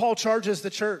love how Paul charges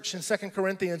the church in 2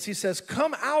 Corinthians. He says,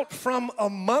 come out from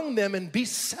among them and be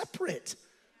separate,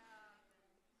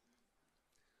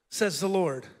 says the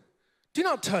Lord. Do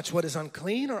not touch what is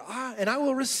unclean, and I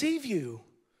will receive you.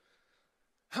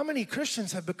 How many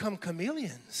Christians have become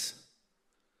chameleons?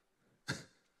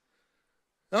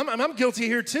 I'm guilty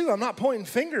here too. I'm not pointing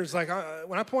fingers. Like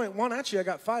when I point one at you, I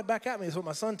got 5 back at me is what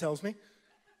my son tells me,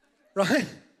 right?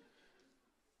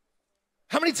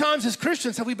 How many times as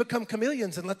Christians have we become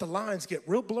chameleons and let the lines get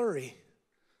real blurry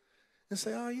and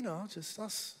say, oh, you know, just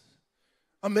us.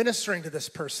 I'm ministering to this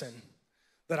person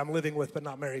that I'm living with but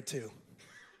not married to.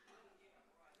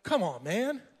 Come on,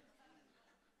 man.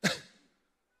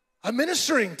 I'm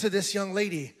ministering to this young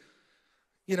lady,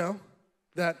 you know,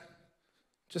 that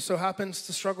just so happens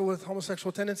to struggle with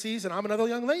homosexual tendencies, and I'm another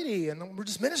young lady, and we're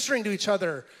just ministering to each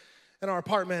other in our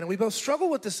apartment, and we both struggle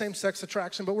with the same sex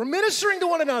attraction, but we're ministering to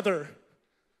one another.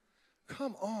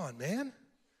 Come on, man.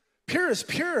 Pure is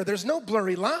pure. There's no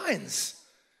blurry lines.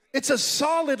 It's a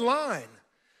solid line.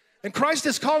 And Christ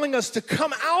is calling us to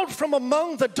come out from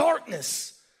among the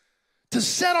darkness, to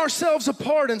set ourselves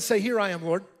apart and say, here I am,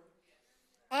 Lord.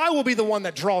 I will be the one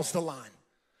that draws the line.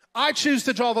 I choose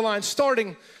to draw the line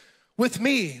starting with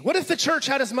me. What if the church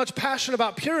had as much passion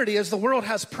about purity as the world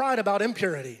has pride about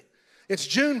impurity? It's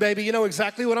June, baby. You know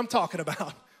exactly what I'm talking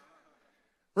about.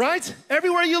 Right?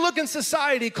 Everywhere you look in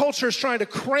society, culture is trying to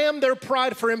cram their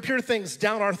pride for impure things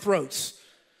down our throats.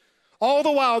 All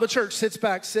the while, the church sits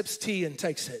back, sips tea, and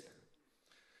takes it.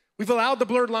 We've allowed the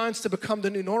blurred lines to become the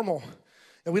new normal.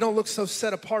 And we don't look so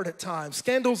set apart at times.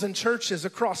 Scandals in churches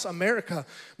across America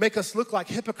make us look like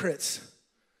hypocrites.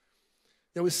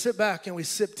 Yet we sit back and we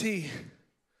sip tea.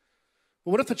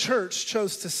 But what if the church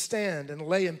chose to stand and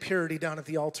lay impurity down at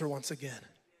the altar once again?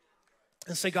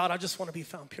 And say, God, I just want to be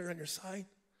found pure in your sight.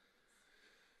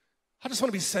 I just want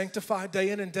to be sanctified day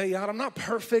in and day out. I'm not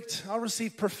perfect. I'll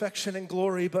receive perfection and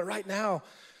glory. But right now,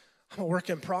 I'm a work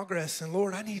in progress. And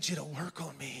Lord, I need you to work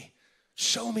on me.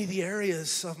 Show me the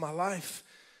areas of my life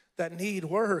that need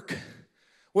work.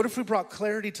 What if we brought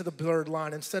clarity to the blurred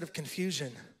line instead of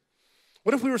confusion?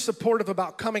 What if we were supportive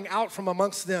about coming out from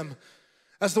amongst them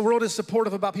as the world is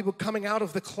supportive about people coming out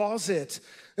of the closet?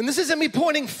 And this isn't me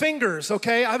pointing fingers,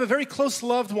 okay? I have a very close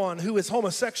loved one who is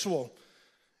homosexual,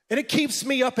 and it keeps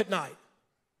me up at night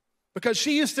because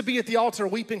she used to be at the altar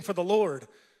weeping for the Lord,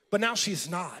 but now she's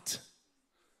not.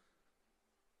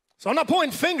 So I'm not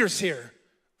pointing fingers here.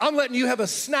 I'm letting you have a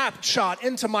snapshot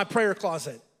into my prayer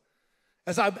closet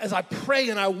as I pray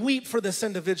and I weep for this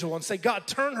individual and say, God,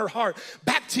 turn her heart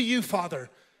back to you, Father.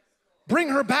 Bring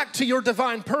her back to your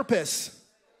divine purpose.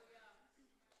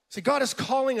 See, God is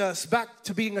calling us back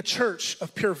to being a church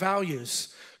of pure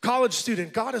values. College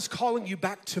student, God is calling you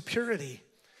back to purity.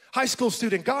 High school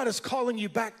student, God is calling you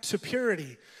back to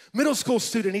purity. Middle school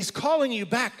student, he's calling you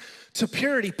back to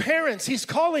purity. Parents, he's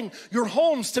calling your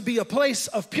homes to be a place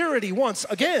of purity once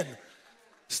again.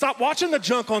 Stop watching the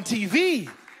junk on TV.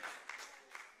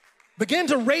 Begin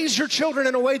to raise your children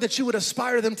in a way that you would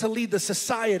aspire them to lead the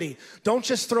society. Don't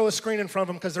just throw a screen in front of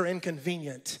them because they're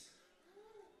inconvenient.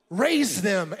 Raise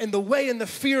them in the way and the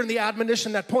fear and the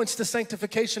admonition that points to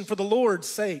sanctification for the Lord's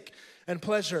sake and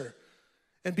pleasure,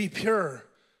 and be pure.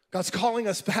 God's calling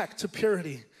us back to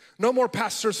purity. No more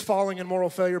pastors falling in moral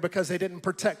failure because they didn't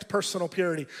protect personal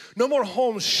purity. No more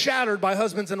homes shattered by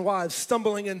husbands and wives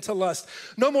stumbling into lust.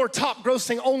 No more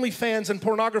top-grossing OnlyFans and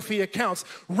pornography accounts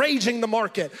raging the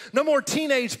market. No more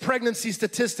teenage pregnancy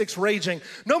statistics raging.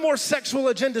 No more sexual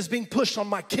agendas being pushed on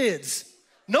my kids.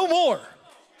 No more.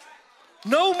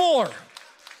 No more.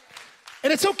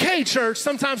 And it's okay, church,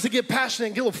 sometimes to get passionate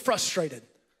and get a little frustrated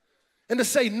and to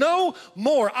say, no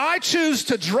more. I choose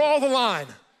to draw the line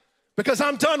because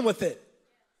I'm done with it.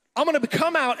 I'm going to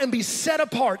come out and be set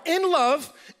apart in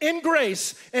love, in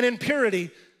grace, and in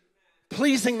purity,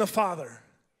 pleasing the Father.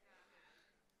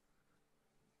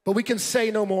 But we can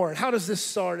say no more. And how does this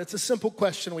start? It's a simple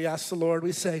question we ask the Lord.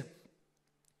 We say,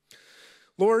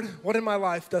 Lord, what in my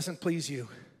life doesn't please you?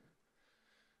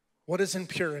 What is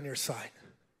impure in your sight?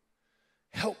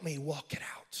 Help me walk it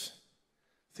out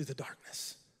through the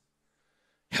darkness.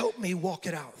 Help me walk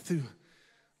it out through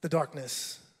the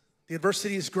darkness. The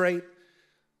adversity is great,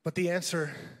 but the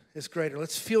answer is greater.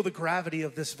 Let's feel the gravity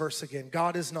of this verse again.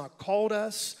 God has not called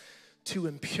us to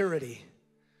impurity,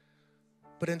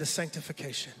 but into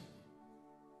sanctification.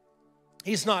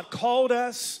 He's not called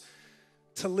us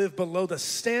to live below the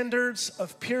standards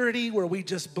of purity where we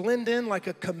just blend in like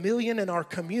a chameleon in our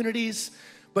communities,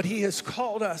 but he has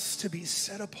called us to be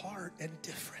set apart and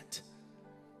different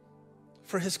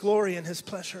for his glory and his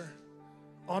pleasure,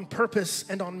 on purpose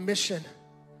and on mission.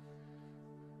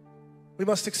 We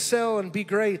must excel and be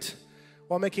great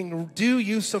while making due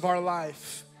use of our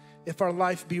life, if our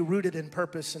life be rooted in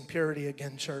purpose and purity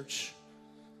again, church.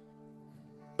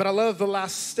 But I love the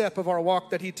last step of our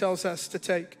walk that he tells us to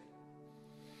take.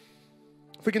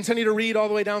 If we continue to read all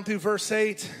the way down through verse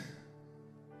 8,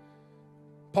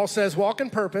 Paul says, walk in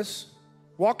purpose,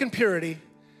 walk in purity,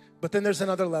 but then there's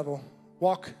another level,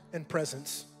 walk in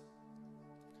presence.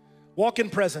 Walk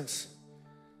in presence,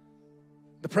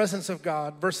 the presence of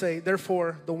God. Verse 8,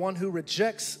 therefore, the one who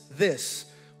rejects this,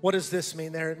 what does this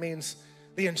mean there? It means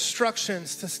the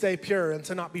instructions to stay pure and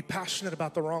to not be passionate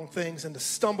about the wrong things and to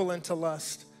stumble into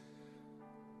lust.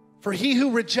 For he who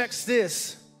rejects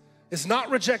this is not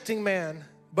rejecting man,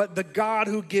 but the God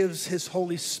who gives his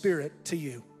Holy Spirit to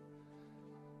you.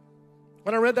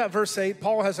 When I read that verse 8,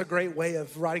 Paul has a great way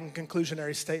of writing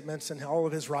conclusionary statements in all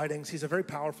of his writings. He's a very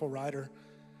powerful writer.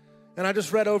 And I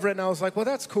just read over it and I was like, well,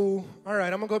 that's cool. All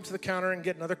right, I'm gonna go up to the counter and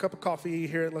get another cup of coffee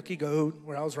here at Lucky Goat,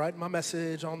 where I was writing my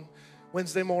message on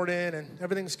Wednesday morning and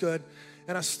everything's good.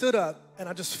 And I stood up and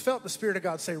I just felt the Spirit of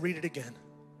God say, read it again.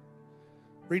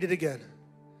 Read it again.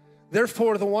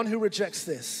 Therefore, the one who rejects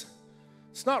this,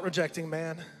 it's not rejecting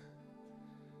man,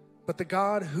 but the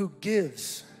God who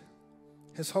gives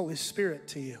his Holy Spirit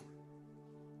to you.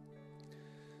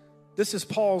 This is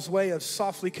Paul's way of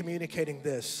softly communicating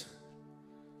this.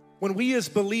 When we as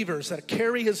believers that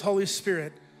carry his Holy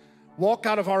Spirit walk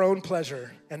out of our own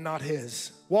pleasure and not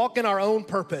his, walk in our own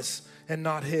purpose and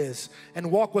not his,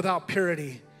 and walk without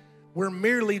purity, we're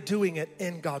merely doing it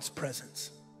in God's presence.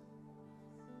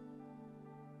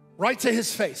 right to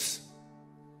his face.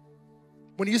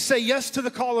 When you say yes to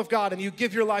the call of God and you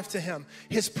give your life to him,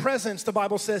 his presence, the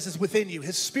Bible says, is within you.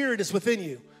 His Spirit is within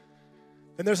you.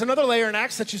 And there's another layer in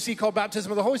Acts that you see called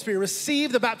baptism of the Holy Spirit.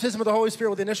 Receive the baptism of the Holy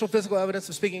Spirit with the initial physical evidence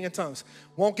of speaking in tongues.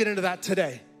 Won't get into that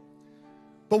today.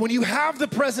 But when you have the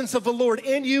presence of the Lord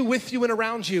in you, with you, and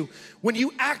around you, when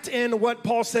you act in what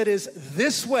Paul said is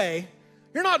this way,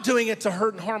 you're not doing it to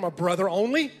hurt and harm a brother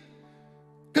only,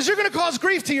 because you're going to cause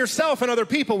grief to yourself and other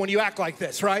people when you act like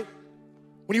this, right?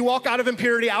 When you walk out of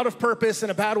impurity, out of purpose in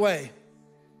a bad way.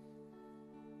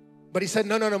 But he said,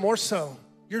 no, more so.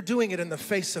 You're doing it in the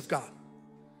face of God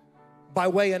by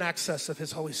way and access of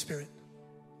his Holy Spirit.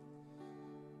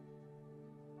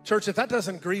 Church, if that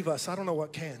doesn't grieve us, I don't know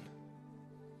what can.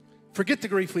 Forget the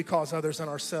grief we cause others and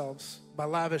ourselves by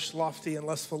lavish, lofty, and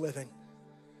lustful living.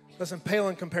 It doesn't pale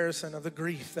in comparison of the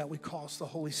grief that we cause the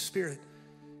Holy Spirit,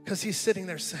 because he's sitting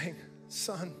there saying,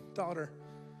 son, daughter,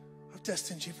 I've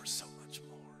destined you for so much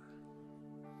more.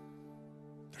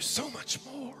 There's so much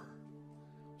more.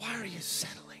 Why are you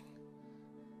settling?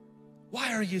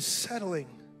 Why are you settling?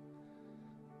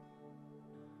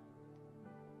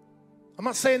 I'm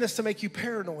not saying this to make you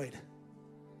paranoid.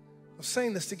 I'm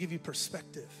saying this to give you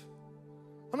perspective.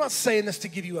 I'm not saying this to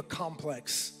give you a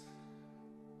complex.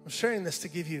 I'm sharing this to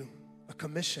give you a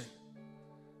commission.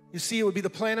 You see, it would be the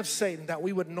plan of Satan that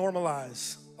we would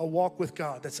normalize a walk with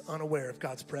God that's unaware of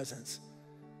God's presence,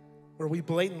 where we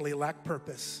blatantly lack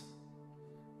purpose,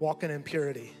 walk in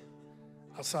impurity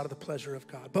outside of the pleasure of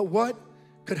God. But what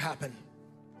could happen?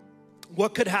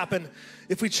 What could happen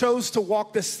if we chose to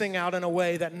walk this thing out in a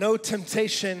way that no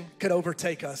temptation could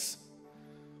overtake us?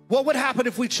 What would happen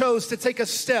if we chose to take a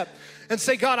step and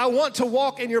say, God, I want to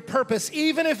walk in your purpose,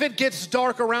 even if it gets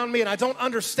dark around me and I don't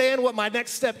understand what my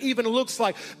next step even looks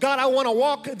like. God, I want to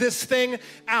walk this thing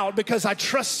out because I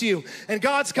trust you. And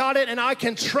God's got it and I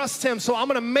can trust him. So I'm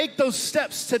going to make those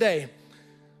steps today.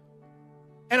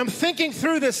 And I'm thinking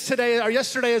through this today or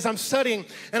yesterday as I'm studying,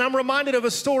 and I'm reminded of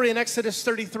a story in Exodus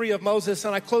 33 of Moses,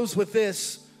 and I close with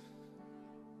this.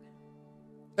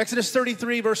 Exodus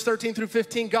 33, verse 13 through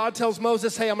 15, God tells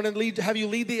Moses, hey, I'm going to have you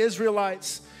lead the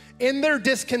Israelites in their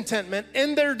discontentment,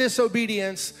 in their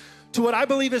disobedience, to what I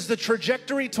believe is the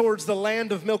trajectory towards the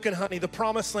land of milk and honey, the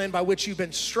promised land by which you've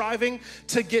been striving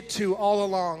to get to all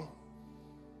along.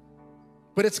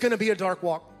 But it's going to be a dark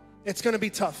walk. It's going to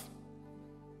be tough.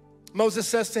 Moses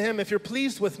says to him, if you're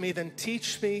pleased with me, then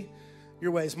teach me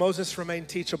your ways. Moses remained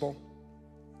teachable,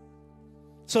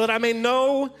 so that I may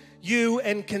know you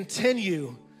and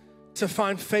continue to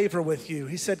find favor with you.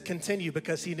 He said continue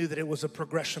because he knew that it was a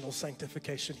progressional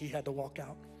sanctification he had to walk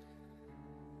out.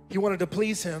 He wanted to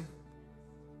please him,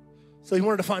 so he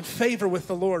wanted to find favor with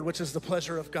the Lord, which is the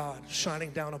pleasure of God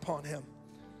shining down upon him.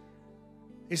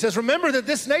 He says, remember that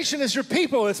this nation is your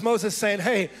people. It's Moses saying,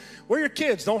 hey, we're your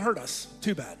kids. Don't hurt us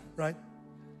too bad, right?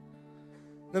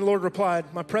 Then the Lord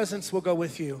replied, my presence will go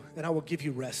with you and I will give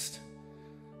you rest.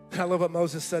 And I love what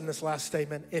Moses said in this last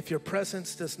statement. If your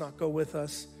presence does not go with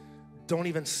us, don't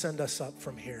even send us up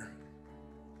from here.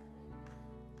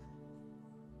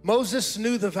 Moses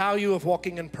knew the value of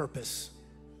walking in purpose.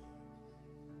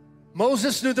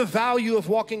 Moses knew the value of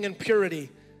walking in purity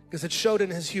because it showed in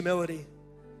his humility.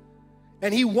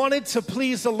 And he wanted to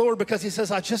please the Lord because he says,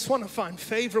 I just want to find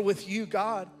favor with you,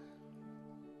 God.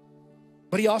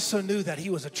 But he also knew that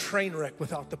he was a train wreck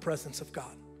without the presence of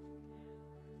God.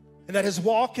 And that his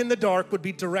walk in the dark would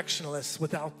be directionless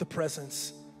without the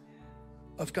presence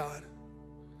of God.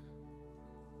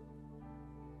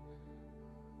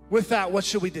 With that, what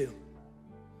should we do?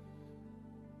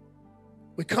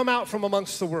 We come out from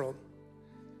amongst the world.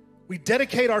 We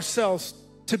dedicate ourselves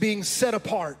to being set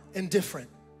apart and different.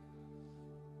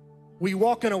 We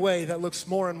walk in a way that looks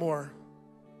more and more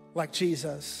like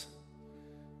Jesus.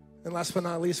 And last but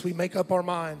not least, we make up our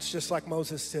minds, just like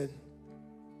Moses did,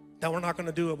 that we're not going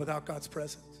to do it without God's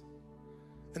presence.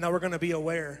 And that we're going to be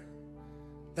aware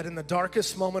that in the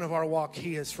darkest moment of our walk,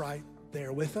 he is right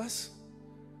there with us,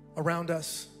 around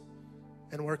us,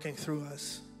 and working through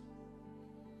us.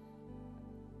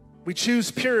 We choose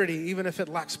purity even if it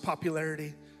lacks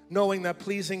popularity, knowing that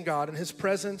pleasing God in his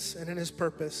presence and in his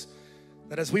purpose,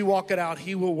 that as we walk it out,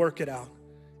 he will work it out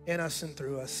in us and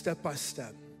through us, step by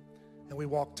step, and we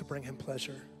walk to bring him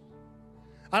pleasure.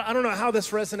 I don't know how this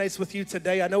resonates with you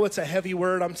today. I know it's a heavy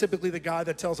word. I'm typically the guy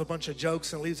that tells a bunch of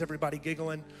jokes and leaves everybody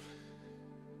giggling.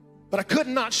 But I could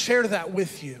not share that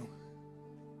with you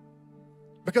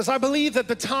because I believe that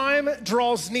the time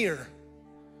draws near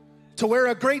to where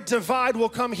a great divide will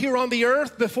come here on the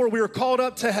earth before we are called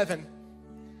up to heaven.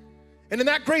 And in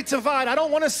that great divide, I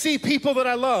don't want to see people that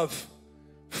I love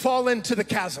fall into the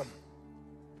chasm.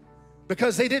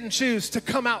 because they didn't choose to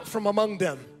come out from among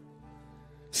them.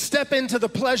 Step into the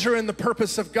pleasure and the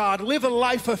purpose of God. Live a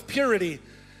life of purity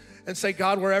and say,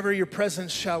 God, wherever your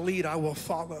presence shall lead, I will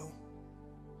follow.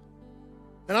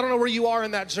 And I don't know where you are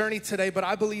in that journey today, but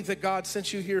I believe that God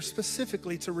sent you here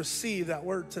specifically to receive that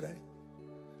word today.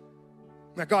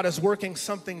 That God is working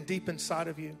something deep inside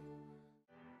of you.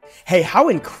 Hey, how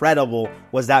incredible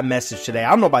was that message today? I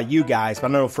don't know about you guys, but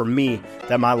I know for me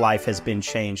that my life has been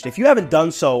changed. If you haven't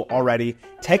done so already,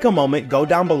 take a moment, go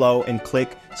down below and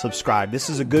click subscribe. This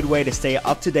is a good way to stay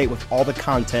up to date with all the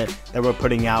content that we're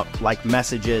putting out, like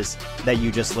messages that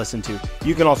you just listened to.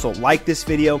 You can also like this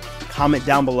video, comment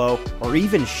down below, or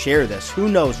even share this. Who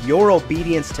knows, your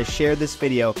obedience to share this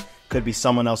video could be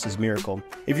someone else's miracle.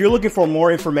 If you're looking for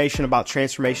more information about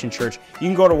Transformation Church, you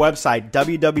can go to our website,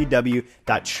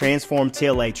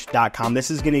 www.transformtlh.com.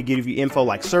 This is going to give you info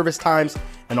like service times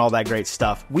and all that great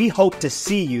stuff. We hope to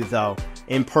see you, though,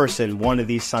 in person one of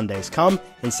these Sundays. Come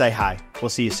and say hi. We'll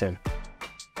see you soon.